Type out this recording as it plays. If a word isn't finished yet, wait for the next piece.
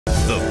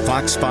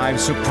FOX5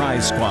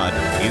 Surprise Squad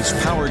is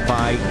powered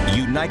by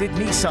United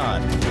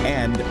Nissan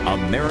and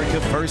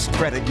America First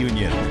Credit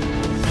Union.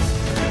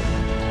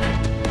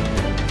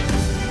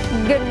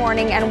 Good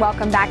morning and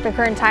welcome back. The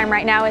current time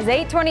right now is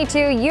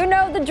 8:22. You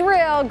know the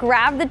drill.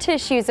 Grab the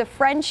tissues. A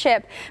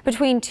friendship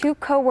between two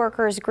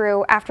co-workers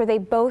grew after they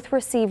both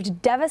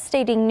received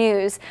devastating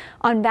news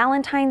on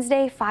Valentine's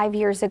Day 5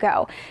 years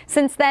ago.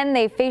 Since then,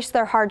 they've faced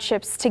their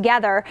hardships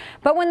together.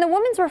 But when the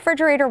woman's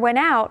refrigerator went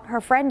out,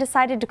 her friend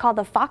decided to call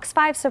the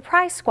FOX5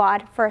 Surprise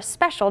Squad for a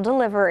special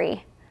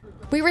delivery.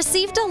 We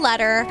received a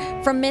letter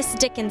from Miss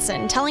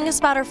Dickinson telling us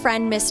about her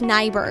friend Miss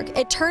Nyberg.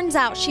 It turns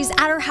out she's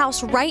at her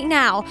house right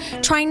now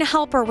trying to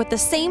help her with the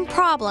same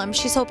problem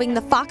she's hoping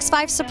the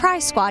FOX5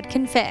 Surprise Squad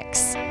can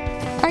fix.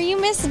 Are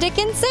you Miss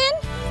Dickinson?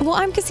 Well,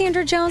 I'm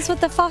Cassandra Jones with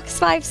the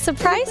FOX5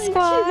 Surprise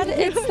Squad.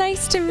 It's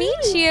nice to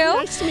meet you.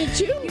 Nice to meet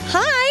you.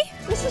 Hi.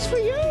 This is for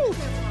you.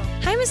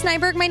 Hi, Miss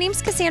Nyberg. My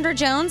name's Cassandra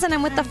Jones, and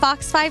I'm with the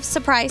FOX5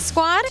 Surprise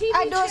Squad.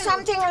 I do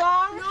something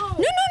wrong? No.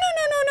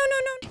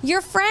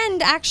 Your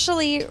friend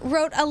actually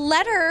wrote a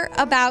letter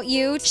about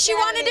you. She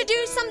wanted to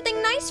do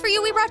something nice for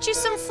you. We brought you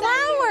some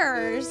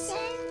flowers.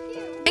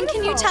 And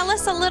can you tell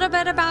us a little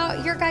bit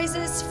about your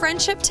guys'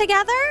 friendship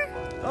together?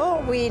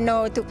 Oh, we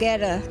know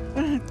together.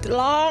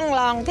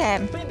 Long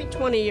time. Maybe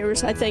 20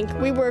 years, I think.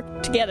 We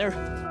worked together.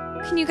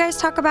 Can you guys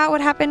talk about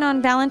what happened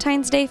on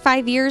Valentine's Day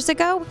 5 years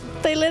ago?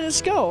 They let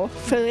us go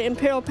for the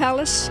Imperial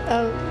Palace.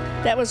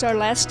 That was our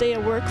last day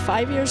of work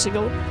 5 years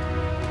ago.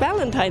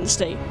 Valentine's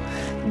Day.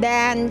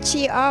 Then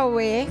she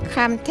always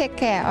come take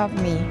care of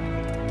me.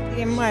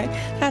 My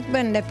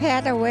husband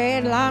passed away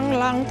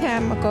long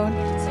time ago.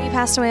 So he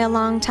passed away a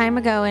long time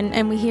ago,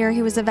 and we hear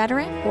he was a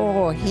veteran?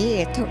 Oh,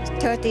 he took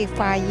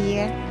 35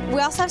 years. We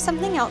also have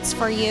something else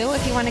for you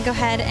if you want to go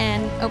ahead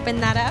and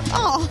open that up.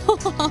 Oh,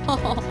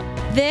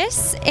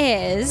 this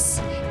is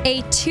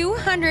a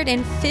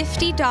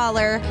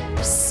 $250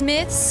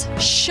 Smith's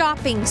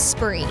shopping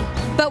spree.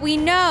 But we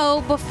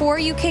know before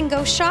you can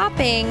go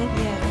shopping,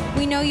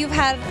 we know you've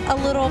had a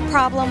little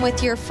problem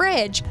with your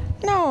fridge.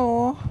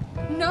 No.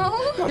 No?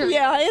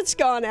 Yeah, it's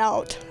gone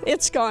out.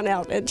 It's gone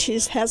out, and she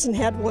hasn't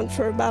had one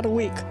for about a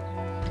week.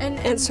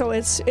 And so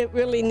it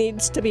really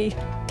needs to be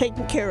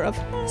taken care of.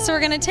 So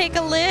we're gonna take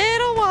a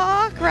little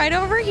walk right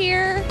over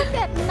here.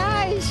 That's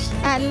nice.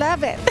 I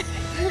love it.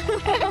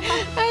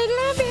 I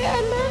love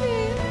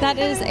it. That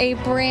is a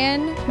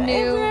brand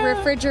new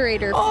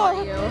refrigerator for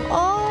you.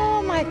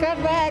 Oh my God,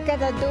 what I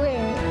gotta do it?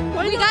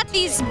 We got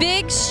these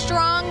big,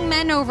 strong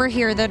men over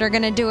here that are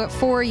gonna do it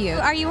for you.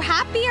 Are you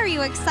happy? Are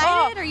you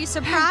excited? Are you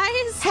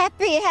surprised?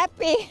 Happy.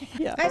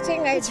 Yeah. I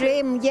think I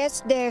dreamed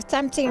yesterday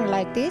something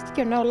like this,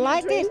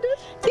 like this.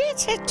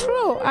 Yes, it's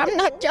true. I'm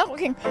not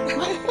joking.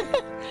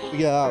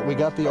 Yeah, we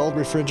got the old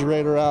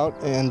refrigerator out,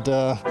 and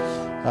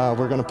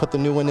we're going to put the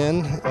new one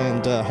in,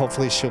 and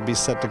hopefully she'll be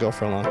set to go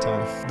for a long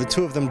time. The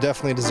two of them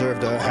definitely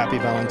deserved a happy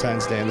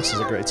Valentine's Day, and this is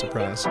a great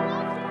surprise.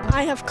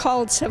 I have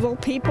called several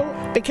people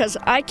because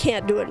I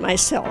can't do it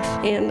myself.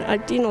 And,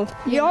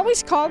 you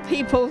always call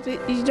people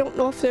that you don't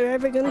know if they're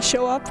ever going to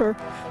show up or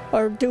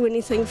do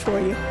anything for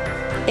you.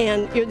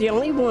 And you're the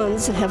only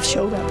ones that have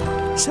showed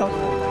up. So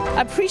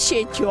I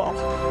appreciate you all.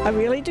 I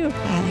really do.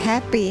 I'm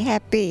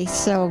happy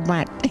so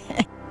much.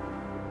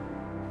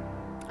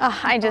 Oh,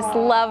 I just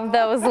love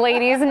those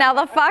ladies. Now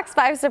the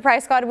FOX5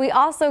 Surprise Squad, we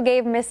also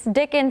gave Miss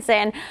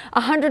Dickinson a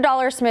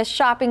 $100 Smith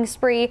shopping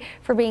spree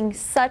for being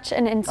such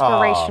an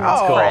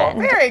inspirational friend.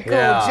 Very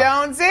cool,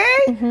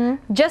 Jonesy.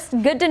 Just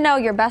good to know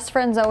your best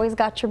friend's always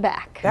got your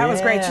back. That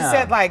was great. She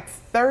said like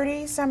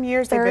 30-some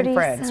years they've been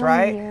friends,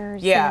 right?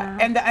 Years, yeah.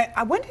 And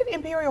when did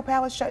Imperial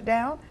Palace shut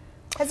down?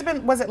 Has it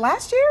been? Was it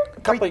last year?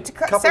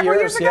 Several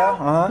years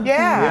ago.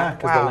 Yeah.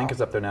 Because the link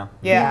is up there now.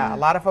 Yeah, a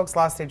lot of folks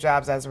lost their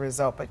jobs as a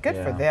result, but good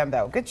for them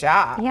though. Good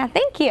job. Yeah,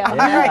 thank you. All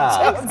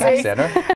right, Thanks, Sandra.